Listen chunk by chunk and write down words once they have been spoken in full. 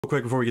Real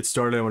quick before we get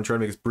started, I want to try to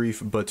make this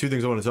brief, but two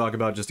things I want to talk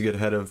about just to get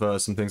ahead of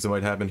some things that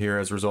might happen here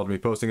as a result of me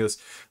posting this.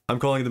 I'm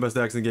calling it the best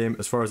axe in the game.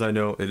 As far as I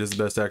know, it is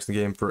the best axe in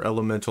the game. For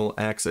elemental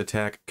axe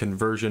attack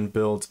conversion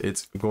builds,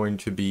 it's going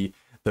to be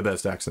the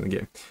best axe in the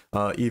game.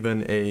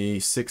 Even a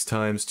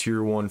 6x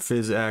tier 1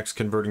 Fizz axe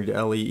converting to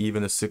Ellie,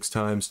 even a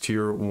 6x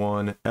tier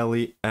 1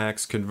 Ellie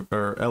axe,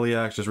 Ellie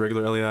axe, just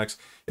regular Ellie axe,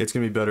 it's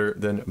going to be better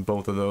than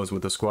both of those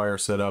with the Squire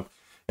setup.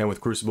 And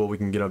with Crucible, we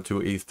can get up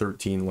to a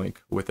 13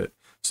 link with it.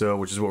 So,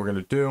 which is what we're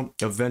going to do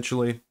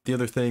eventually. The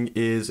other thing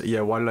is,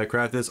 yeah, why did I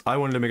craft this? I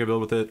wanted to make a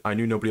build with it. I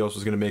knew nobody else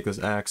was going to make this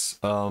axe.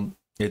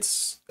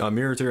 It's a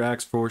mirror tier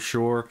axe for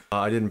sure.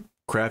 I didn't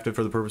craft it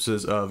for the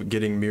purposes of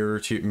getting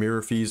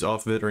mirror fees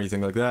off of it or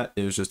anything like that.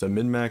 It was just a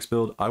min-max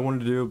build I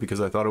wanted to do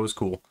because I thought it was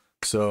cool.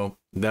 So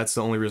that's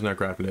the only reason I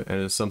crafted it,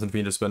 and it's something for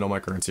me to spend all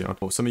my currency on.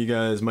 Well, some of you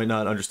guys might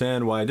not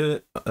understand why I did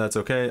it. That's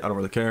okay. I don't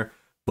really care.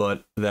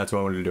 But that's why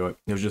I wanted to do it.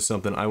 It was just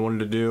something I wanted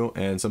to do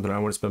and something I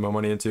want to spend my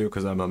money into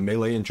because I'm a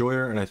melee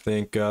enjoyer, and I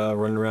think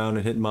running around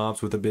and hitting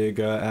mobs with a big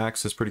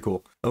axe is pretty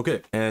cool.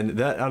 Okay, and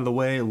that out of the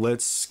way,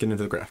 let's get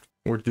into the craft.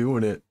 We're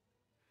doing it.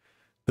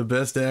 The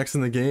best axe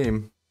in the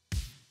game.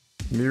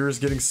 Mirror's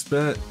getting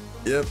spent.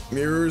 Yep,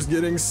 mirror's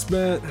getting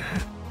spent.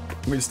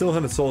 We still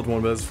haven't sold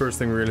one, but that's the first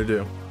thing we're going to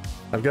do.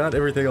 I've got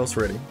everything else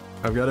ready.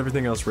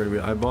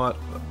 I bought...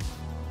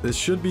 This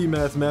should be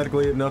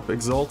mathematically enough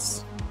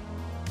exalts.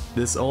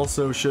 This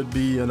also should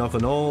be enough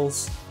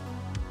annuls.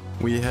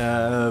 We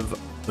have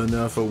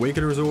enough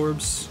Awakener's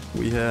Orbs.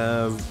 We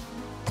have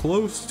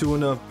close to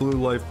enough Blue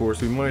Life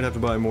Force. We might have to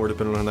buy more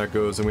depending on how that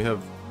goes. And we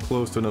have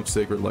close to enough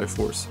Sacred Life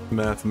Force,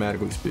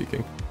 mathematically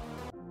speaking.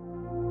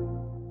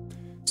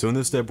 So in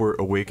this step, we're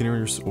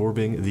Awakener's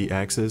Orbing the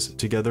axes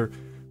together.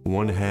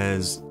 One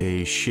has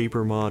a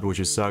Shaper mod, which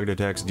is socket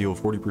attacks deal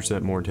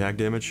 40% more attack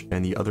damage,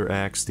 and the other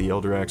axe, the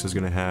Elder Axe, is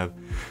going to have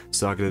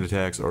socket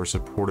attacks are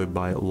supported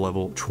by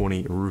level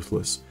 20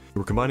 Ruthless.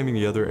 We're combining them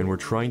together, and we're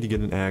trying to get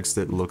an axe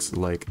that looks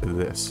like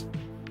this.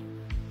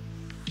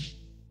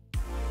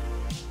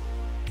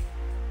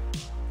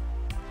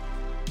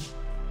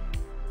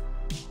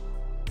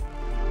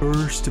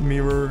 First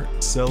mirror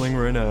selling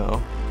right now.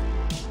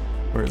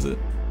 Where is it?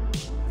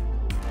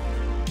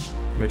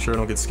 Make sure I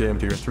don't get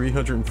scammed here.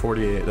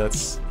 348.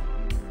 That's...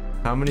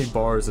 How many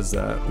bars is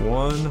that?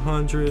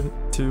 100,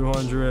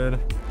 200,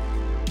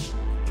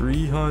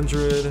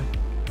 300,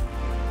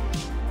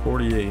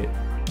 48.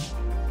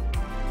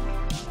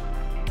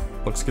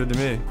 Looks good to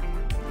me.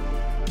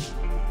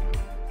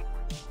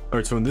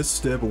 Alright, so in this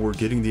step, we're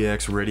getting the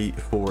axe ready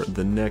for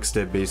the next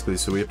step, basically.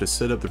 So we have to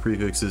set up the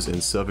prefixes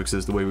and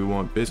suffixes the way we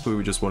want. Basically,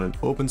 we just want an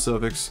open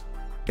suffix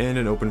and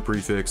an open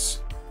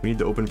prefix. We need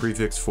the open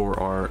prefix for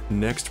our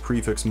next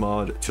prefix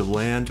mod to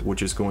land,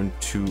 which is going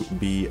to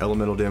be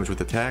elemental damage with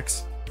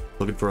attacks.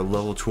 Looking for a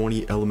level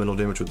 20 elemental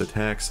damage with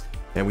attacks,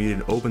 and we need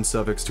an open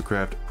suffix to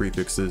craft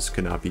prefixes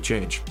cannot be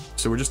changed.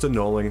 So we're just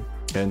annulling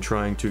and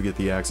trying to get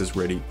the axes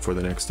ready for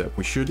the next step.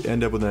 We should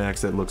end up with an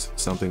axe that looks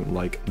something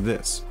like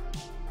this.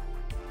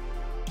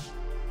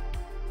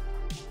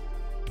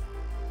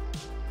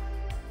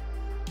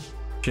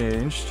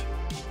 Changed.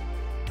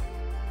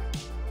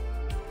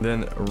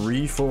 Then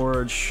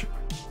reforge.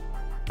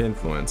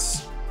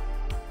 Influence.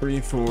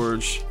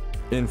 Reforge.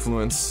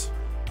 Influence.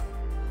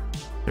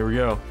 Here we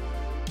go.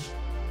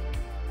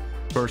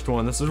 First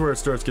one. This is where it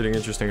starts getting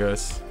interesting,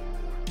 guys.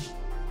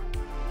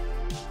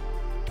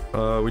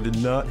 We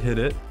did not hit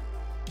it.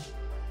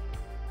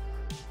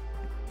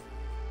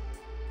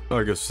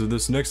 Alright guys, so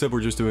this next step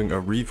we're just doing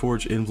a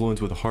Reforge Influence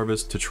with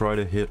Harvest to try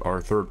to hit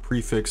our third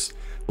prefix,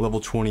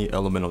 level 20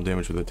 elemental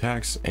damage with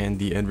attacks, and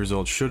the end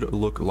result should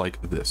look like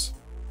this.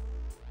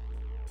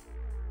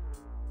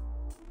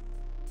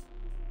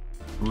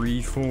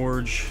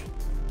 Reforge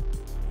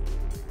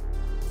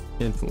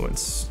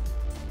Influence.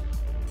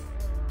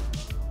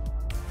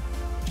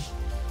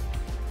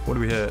 What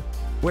do we hit?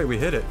 Wait, we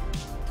hit it.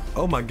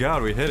 Oh my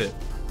god, we hit it.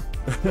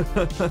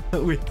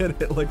 We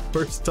hit it like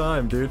first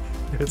time, dude.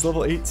 It's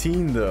level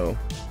 18 though.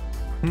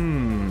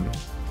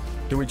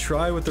 Do we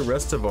try with the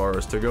rest of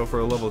ours to go for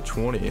a level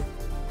 20?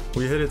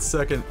 We hit it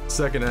second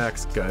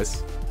axe,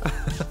 guys.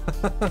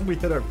 we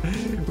hit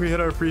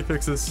our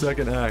prefixes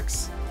second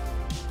axe.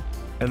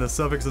 And the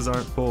suffixes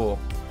aren't full.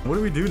 What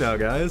do we do now,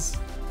 guys?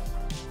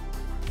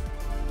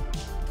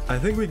 I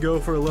think we go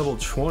for a level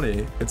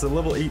 20. It's a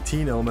level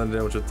 18 elemental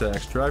damage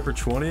attacks. Try for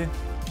 20?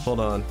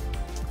 Hold on.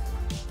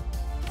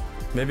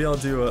 Maybe I'll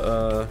do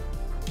a...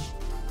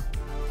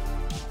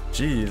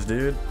 Jeez,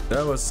 dude.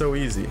 That was so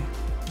easy.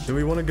 Do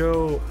we want to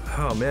go...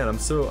 Oh man, I'm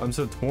so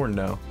torn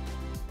now.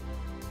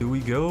 Do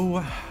we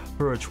go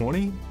for a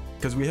 20?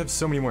 Because we have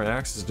so many more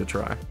axes to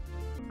try.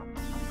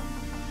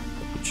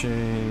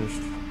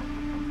 Changed.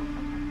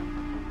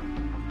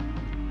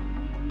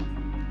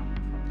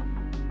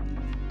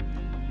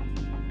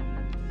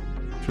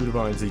 Two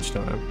divines each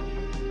time.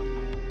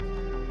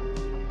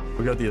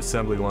 We got the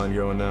assembly line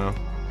going now.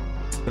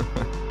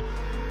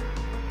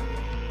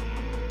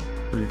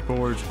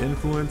 Reforge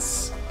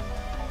Influence.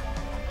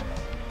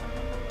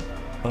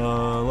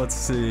 Let's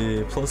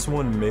see.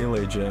 +1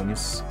 melee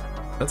gems.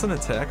 That's an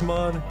attack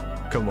mod?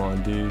 Come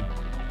on, dude.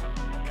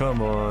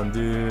 Come on,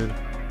 dude.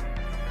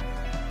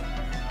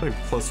 Like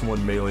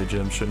 +1 melee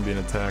gem shouldn't be an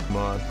attack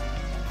mod.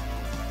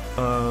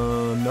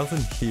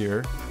 Nothing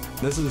here.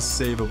 This is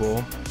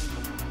savable.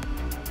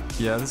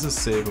 Yeah, this is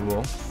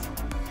savable.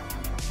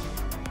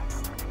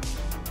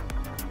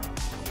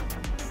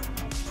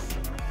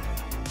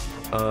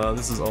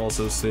 This is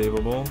also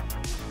savable.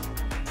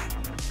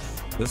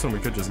 This one we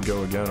could just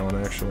go again on,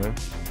 actually.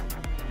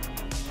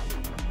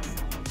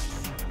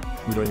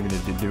 We don't even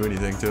need to do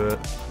anything to it.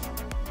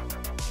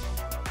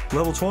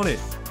 Level 20!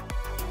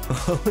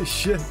 Holy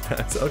shit,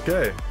 that's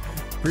okay.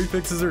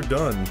 Prefixes are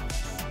done.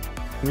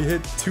 We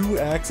hit 2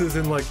 axes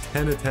in like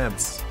 10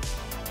 attempts.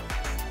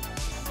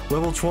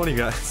 Level 20,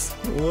 guys.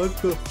 What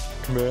the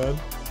fuck, man?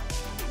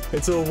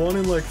 It's a 1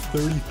 in like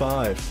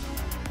 35.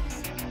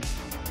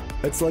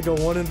 It's like a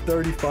 1 in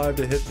 35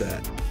 to hit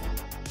that.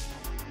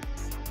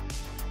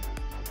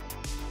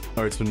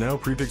 Alright, so now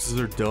prefixes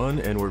are done,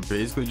 and we're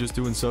basically just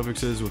doing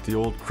suffixes with the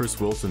old Chris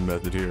Wilson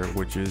method here,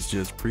 which is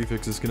just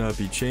prefixes cannot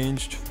be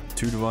changed,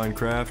 2 divine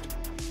craft,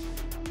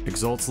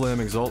 exalt slam,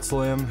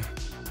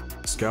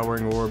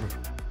 scouring orb,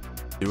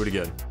 do it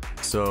again.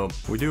 So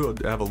we do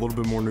have a little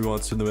bit more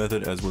nuance to the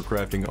method as we're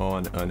crafting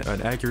on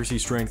an accuracy,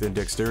 strength, and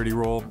dexterity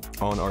roll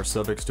on our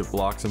suffix to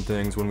block some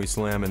things when we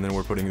slam, and then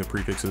we're putting the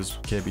prefixes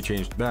can't be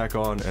changed back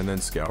on, and then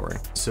scouring.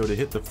 So to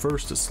hit the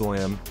first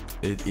slam,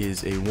 it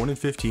is a 1 in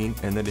 15,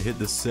 and then to hit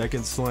the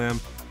second slam,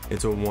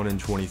 it's a 1 in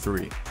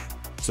 23.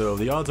 So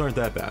the odds aren't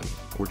that bad.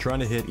 We're trying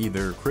to hit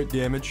either crit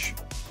damage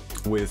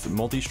with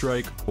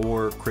multi-strike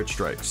or crit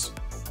strikes.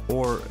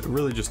 Or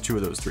really just 2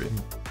 of those 3.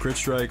 Crit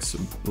strikes,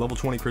 level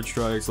 20 crit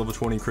strikes, level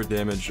 20 crit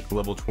damage,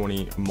 level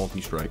 20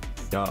 multi-strike.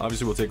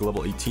 Obviously we'll take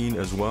level 18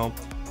 as well,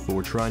 but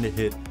we're trying to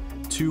hit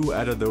 2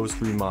 out of those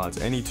 3 mods.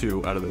 Any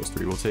 2 out of those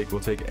 3. We'll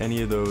take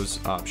any of those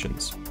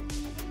options.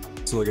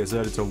 So like I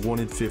said, it's a 1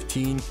 in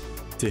 15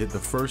 to hit the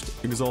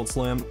first Exalt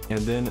Slam, and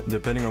then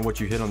depending on what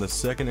you hit on the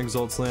second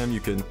Exalt Slam, you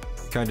can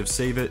kind of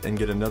save it and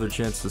get another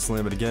chance to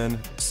slam it again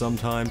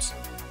sometimes.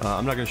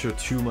 I'm not going to show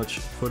too much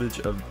footage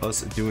of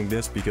us doing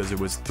this because it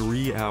was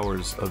 3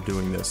 hours of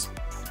doing this,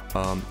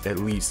 at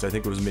least. I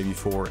think it was maybe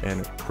 4,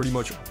 and pretty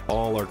much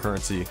all our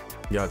currency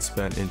got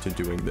spent into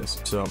doing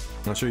this. So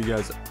I'll show you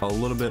guys a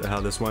little bit of how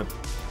this went.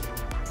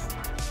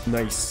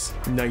 Nice,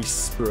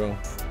 bro.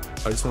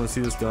 I just want to see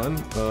this done.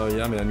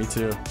 Yeah, man, me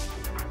too.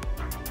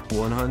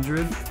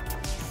 100,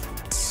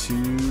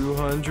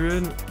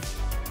 200,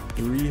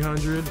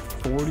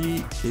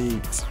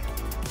 348.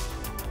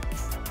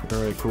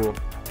 All right, cool.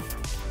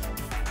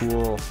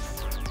 Cool.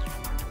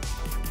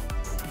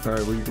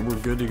 Alright, we're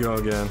good to go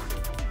again.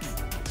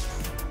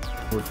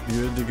 We're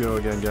good to go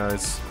again,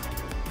 guys.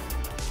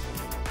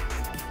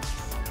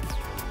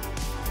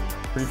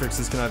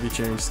 Prefixes cannot be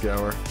changed,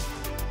 scour.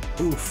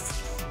 Oof.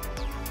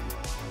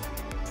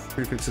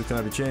 Prefixes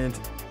cannot be changed,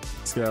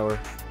 scour.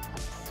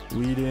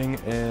 Leading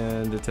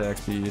and attack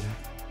speed.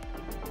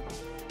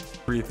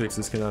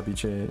 Prefixes cannot be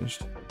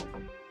changed.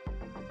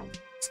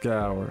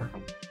 Scour.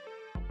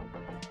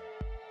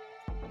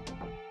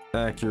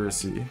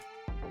 Accuracy.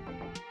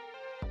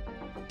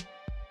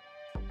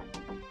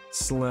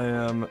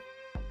 Slam.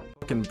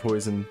 Fucking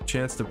poison.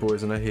 Chance to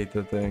poison. I hate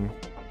that thing.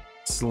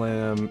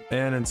 Slam.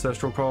 And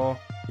Ancestral Call.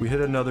 We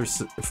hit another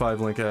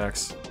 5-link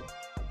axe.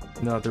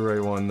 Not the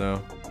right one,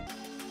 though.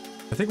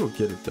 I think we'll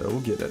get it, though.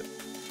 We'll get it.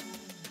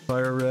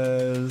 Fire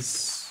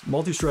res.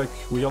 Multi-strike.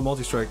 We got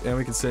multi-strike, and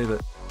we can save it.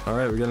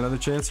 Alright, we got another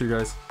chance here,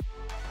 guys.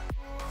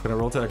 Can I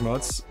roll attack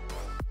mods?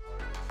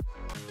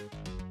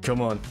 Come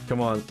on.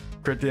 Come on.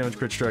 Crit damage,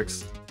 crit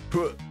strikes.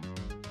 What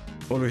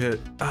do we hit?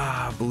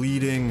 Ah,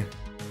 bleeding.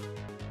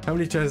 How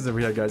many chances have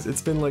we had, guys?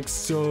 It's been like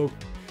so...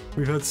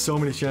 We've had so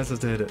many chances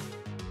to hit it.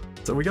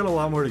 So we got a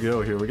lot more to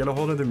go here. We got a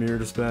whole other mirror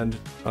to spend.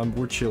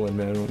 We're chilling,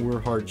 man. We're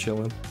hard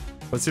chilling.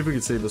 Let's see if we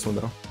can save this one,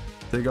 though.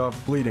 Take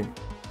off bleeding.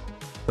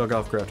 Took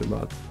off crafted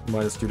mod.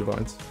 Minus 2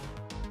 divines.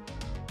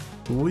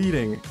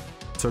 Bleeding.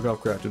 Took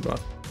off crafted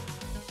mod.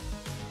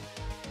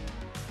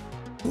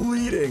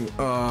 Bleeding.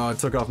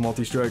 Took off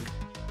multi-strike.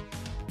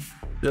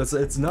 Yeah,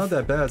 it's not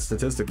that bad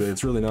statistically,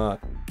 it's really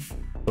not.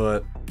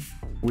 But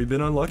we've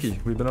been unlucky.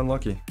 We've been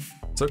unlucky.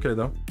 It's okay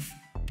though.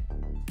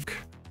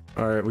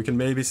 Alright, we can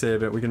maybe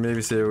save it. We can maybe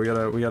save it. We got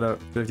a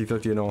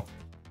 50-50 and all.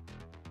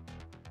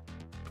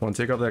 Come on,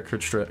 take off that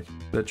crit strike.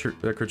 That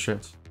crit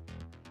chance.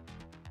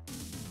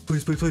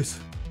 Please, please, please.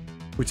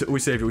 We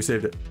saved it, we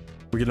saved it.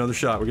 We get another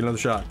shot, we get another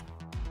shot.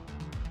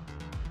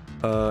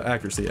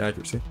 Accuracy.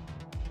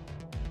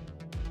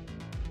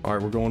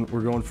 Alright, we're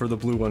going for the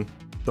blue one.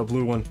 The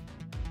blue one.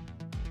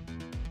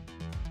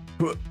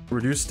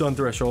 Reduce stun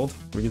threshold.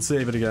 We can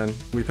save it again.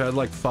 We've had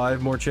like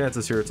 5 more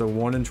chances here. It's a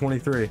 1 in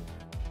 23.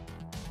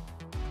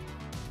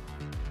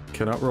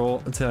 Cannot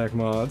roll attack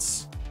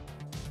mods.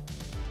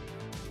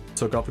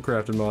 Took off the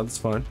crafted mod. It's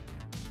fine.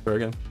 Try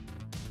again.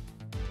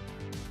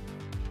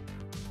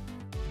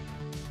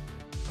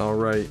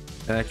 Alright.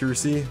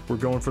 Accuracy. We're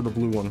going for the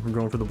blue one. We're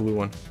going for the blue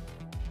one.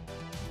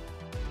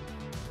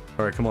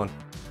 Alright, come on.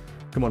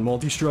 Come on.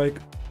 Multi-strike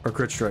or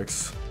crit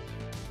strikes.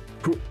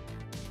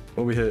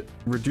 What we hit?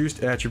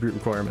 Reduced attribute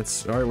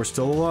requirements. Alright, we're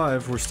still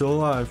alive. We're still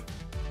alive.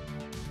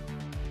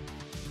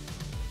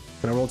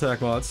 Can I roll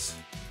attack mods?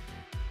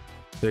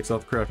 Takes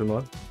off the crafting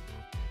mod.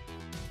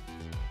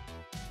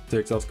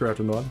 Takes off the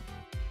crafting mod.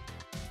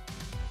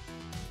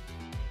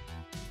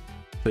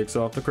 Takes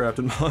off the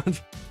crafting mod.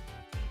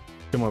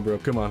 Come on, bro.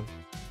 Come on.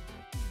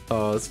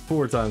 Oh, it's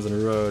 4 times in a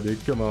row,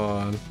 dude. Come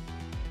on.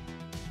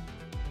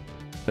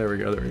 There we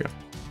go. There we go.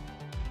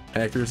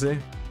 Accuracy.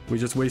 We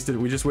just wasted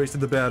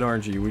the bad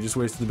RNG. We just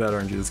wasted the bad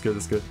RNG. That's good.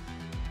 That's good.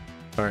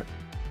 All right.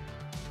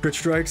 Crit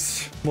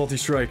strikes.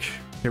 Multi-strike.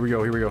 Here we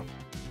go. Here we go.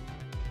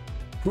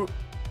 What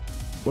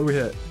do we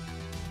hit?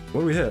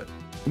 What do we hit?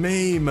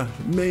 Maim.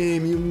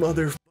 Maim, you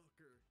motherfucker.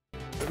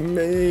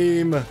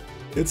 Maim.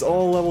 It's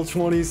all level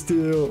 20s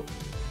too.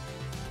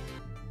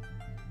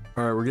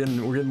 All right, we're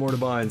getting more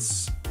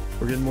divines.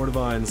 We're getting more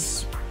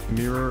divines.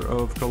 Mirror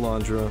of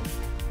Kalandra.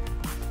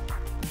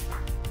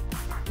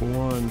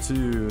 1,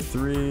 2,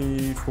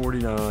 3,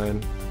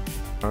 49.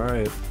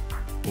 Alright.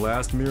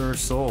 Last mirror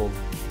sold.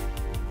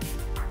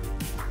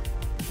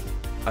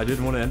 I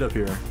didn't want to end up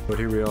here, but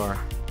here we are.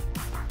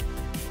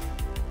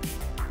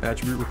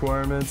 Attribute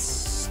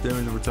requirements,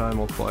 damage over time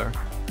multiplier.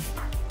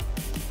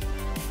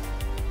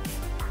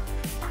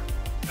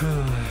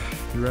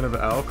 You ran out of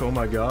alk? Oh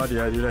my god,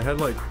 yeah dude, I had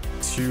like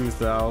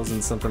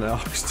 2,000 something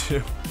alks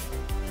too.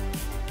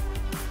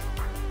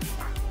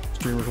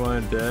 Streamer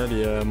client dead?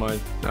 Yeah,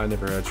 I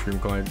never had stream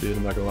client, dude,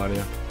 I'm not gonna lie to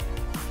you.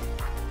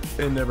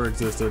 It never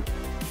existed.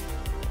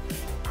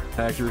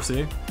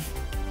 Accuracy.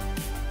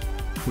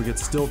 We could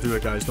still do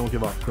it, guys. Don't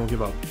give up. Don't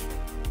give up.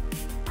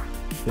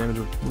 Damage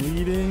with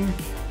bleeding.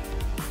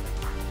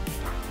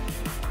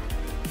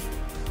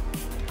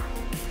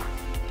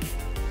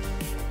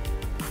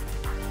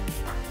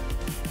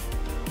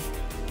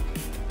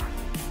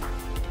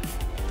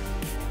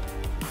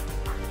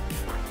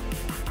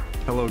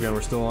 Hello again,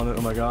 we're still on it.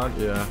 Oh my god,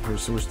 yeah, we're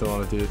still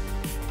on it, dude.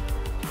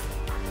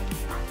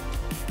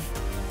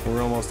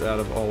 We're almost out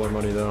of all our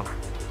money though.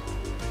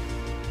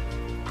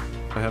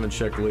 I haven't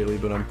checked lately,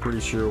 but I'm pretty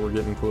sure we're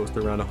getting close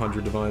to around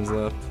 100 divines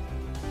left.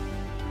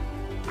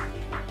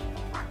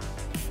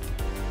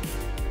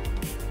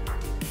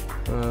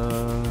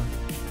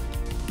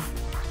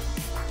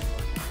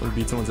 We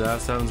beat someone's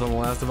ass, happens on the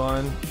last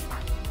divine?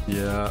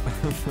 Yeah.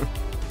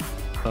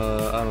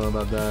 I don't know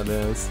about that,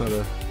 man. It's not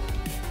a...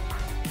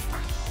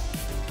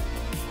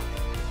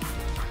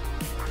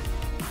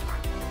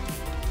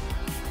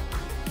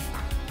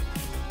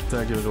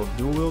 Attack individual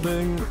dual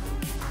wielding.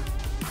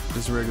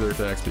 Just regular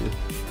attack speed.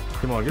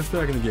 Come on, get us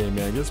back in the game,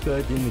 man. Get us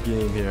back in the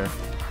game here.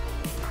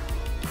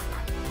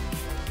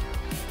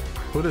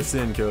 Put us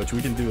in, coach.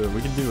 We can do it.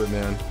 We can do it,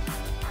 man.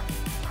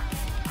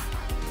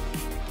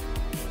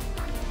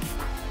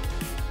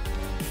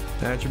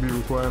 Attribute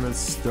requirements,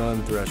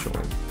 stun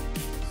threshold.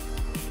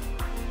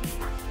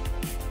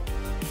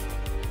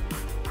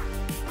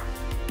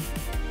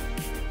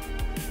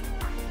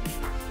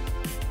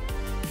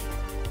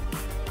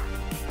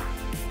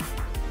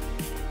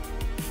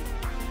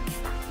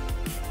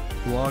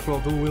 Block while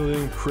dual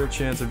wielding, crit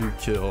chance of you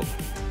killed.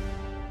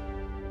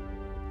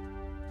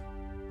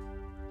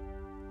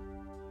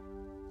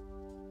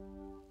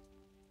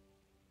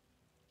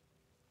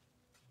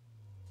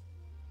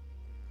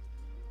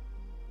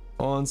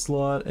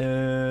 Onslaught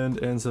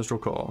and Ancestral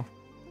Call.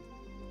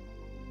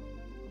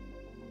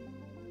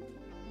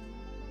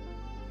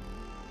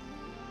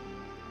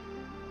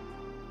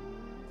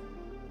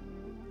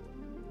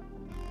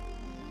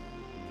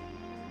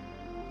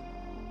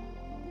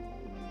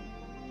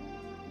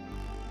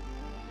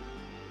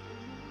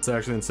 It's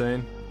actually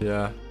insane.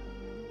 Yeah.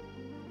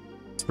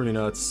 It's pretty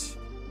nuts.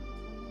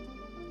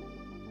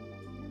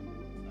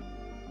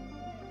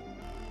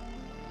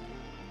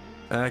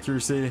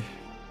 Accuracy.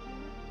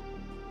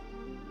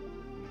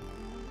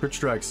 Crit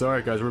strikes.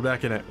 Alright guys, we're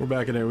back in it. We're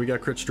back in it. We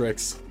got crit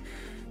strikes.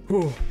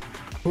 Whew.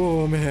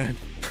 Oh man.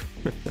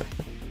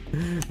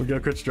 We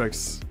got crit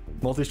strikes.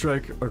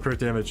 Multi-strike or crit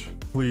damage.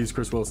 Please,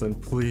 Chris Wilson.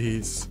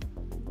 Please.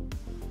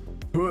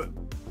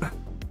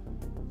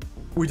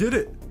 We did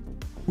it!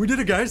 We did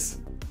it, guys!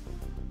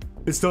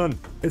 It's done.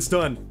 It's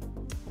done.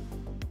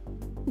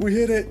 We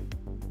hit it.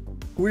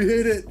 We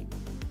hit it.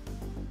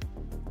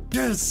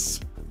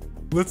 Yes!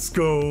 Let's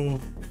go.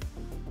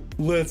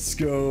 Let's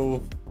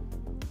go.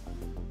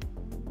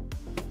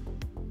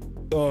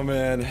 Oh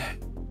man.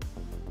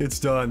 It's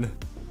done.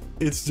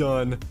 It's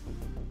done.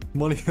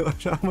 Money.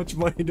 How much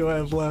money do I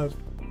have left?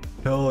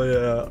 Hell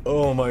yeah.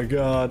 Oh my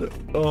god.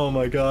 Oh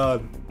my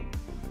god.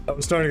 I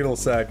was starting to get a little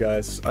sad,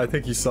 guys. I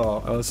think you saw.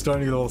 I was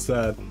starting to get a little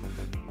sad.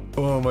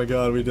 Oh my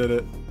god, we did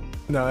it.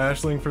 Now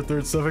Ashling for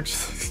third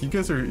suffix. You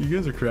guys are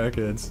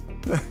crackheads.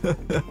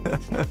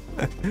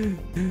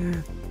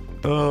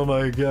 Oh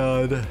my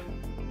god.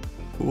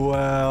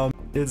 Wow.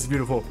 It's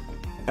beautiful.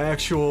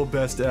 Actual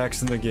best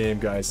axe in the game,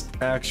 guys.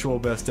 Actual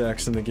best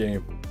axe in the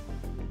game.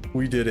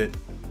 We did it.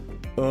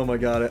 Oh my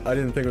god, I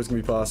didn't think it was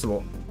gonna be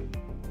possible.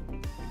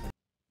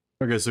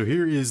 Okay, so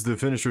here is the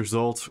finished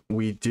result.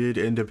 We did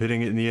end up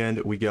hitting it in the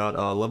end. We got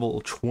a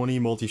level 20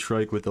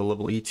 multi-strike with a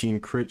level 18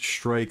 crit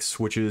strikes,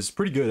 which is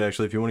pretty good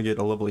actually. If you want to get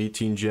a level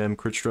 18 gem,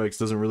 crit strikes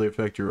doesn't really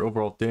affect your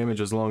overall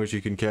damage as long as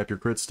you can cap your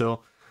crit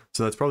still.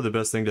 So that's probably the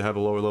best thing to have a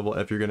lower level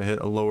if you're going to hit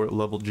a lower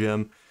level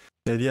gem.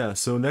 And yeah,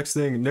 so next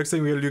thing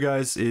we gotta do,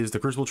 guys, is the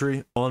Crucible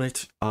tree on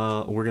it.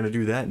 We're gonna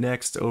do that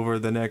next over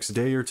the next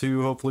day or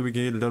two. Hopefully we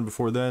can get it done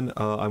before then.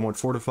 I want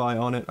Fortify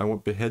on it, I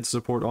want Behead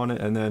support on it,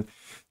 and then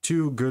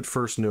 2 good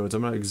first nodes.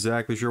 I'm not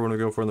exactly sure what I'm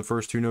gonna go for on the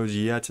first 2 nodes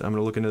yet. I'm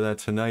gonna look into that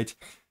tonight.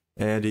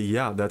 And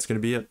yeah, that's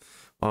gonna be it.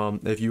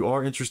 If you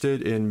are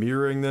interested in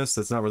mirroring this,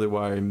 that's not really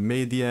why I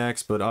made the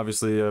axe, but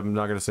obviously I'm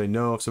not gonna say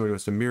no if somebody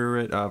wants to mirror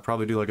it.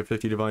 Probably do like a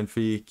 50 divine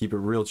fee, keep it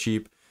real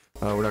cheap.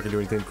 We're not gonna do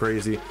anything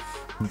crazy,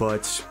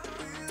 but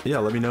yeah,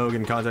 let me know,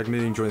 get in contact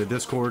with me, join the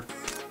Discord.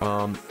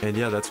 And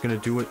yeah, that's gonna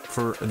do it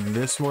for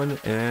this one,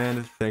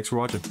 and thanks for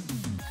watching.